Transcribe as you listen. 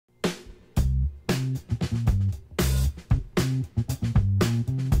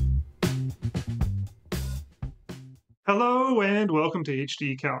Hello and welcome to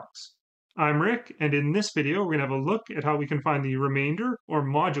HD Calcs. I'm Rick, and in this video we're going to have a look at how we can find the remainder or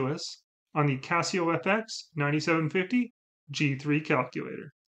modulus on the Casio fx-9750G3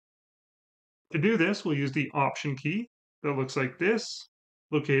 calculator. To do this, we'll use the option key that looks like this,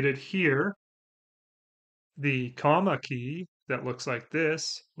 located here, the comma key that looks like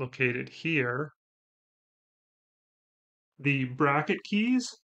this, located here, the bracket keys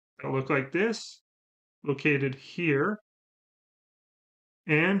that look like this, located here,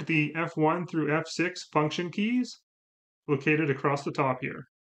 and the F1 through F6 function keys located across the top here.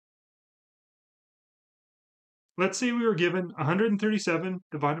 Let's say we were given 137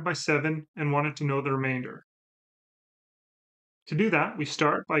 divided by 7 and wanted to know the remainder. To do that, we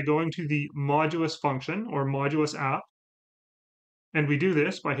start by going to the modulus function or modulus app, and we do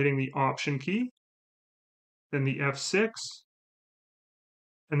this by hitting the option key, then the F6,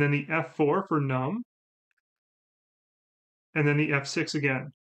 and then the F4 for num, and then the F6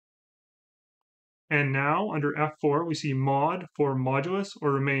 again. And now under F4, we see mod for modulus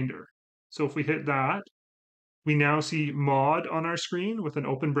or remainder. So if we hit that, we now see mod on our screen with an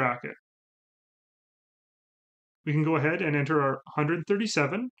open bracket. We can go ahead and enter our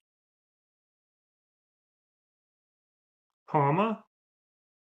 137, comma,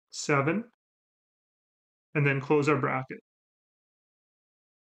 7, and then close our bracket.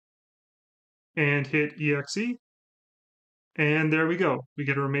 And hit EXE, and there we go. We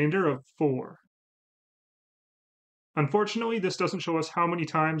get a remainder of 4. Unfortunately, this doesn't show us how many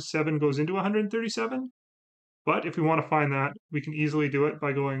times 7 goes into 137, but if we want to find that, we can easily do it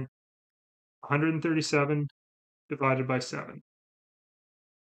by going 137 divided by 7.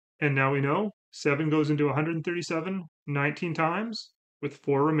 And now we know 7 goes into 137 19 times with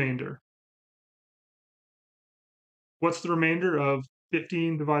 4 remainder. What's the remainder of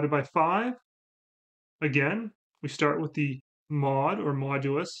 15 divided by 5? Again, we start with the mod or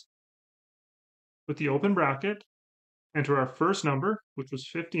modulus with the open bracket, enter our first number, which was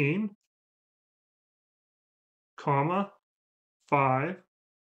 15, comma, 5,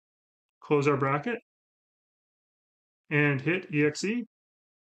 close our bracket, and hit EXE,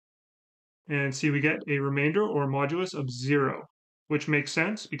 and see we get a remainder or modulus of 0, which makes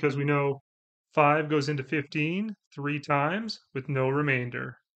sense because we know 5 goes into 15 3 times with no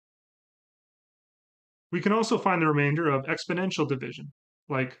remainder. We can also find the remainder of exponential division,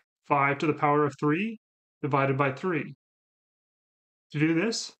 like 5 to the power of 3 divided by 3. To do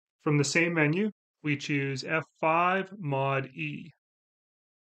this, from the same menu, we choose F5 mod E.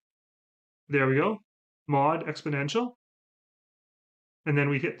 There we go, mod exponential. And then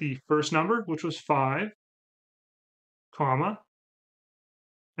we hit the first number, which was 5, comma.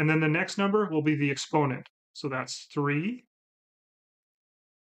 And then the next number will be the exponent. So that's 3,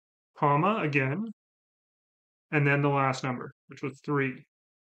 comma again. And then the last number, which was 3.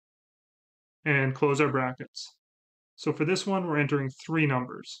 And close our brackets. So for this one, we're entering 3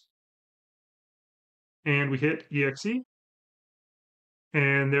 numbers. And we hit EXE.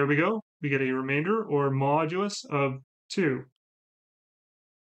 And there we go. We get a remainder or modulus of 2.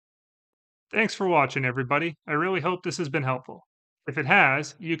 Thanks for watching, everybody. I really hope this has been helpful. If it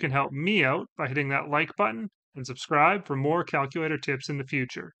has, you can help me out by hitting that like button and subscribe for more calculator tips in the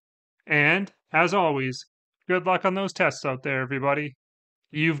future. And, as always, good luck on those tests out there, everybody.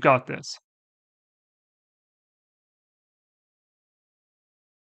 You've got this.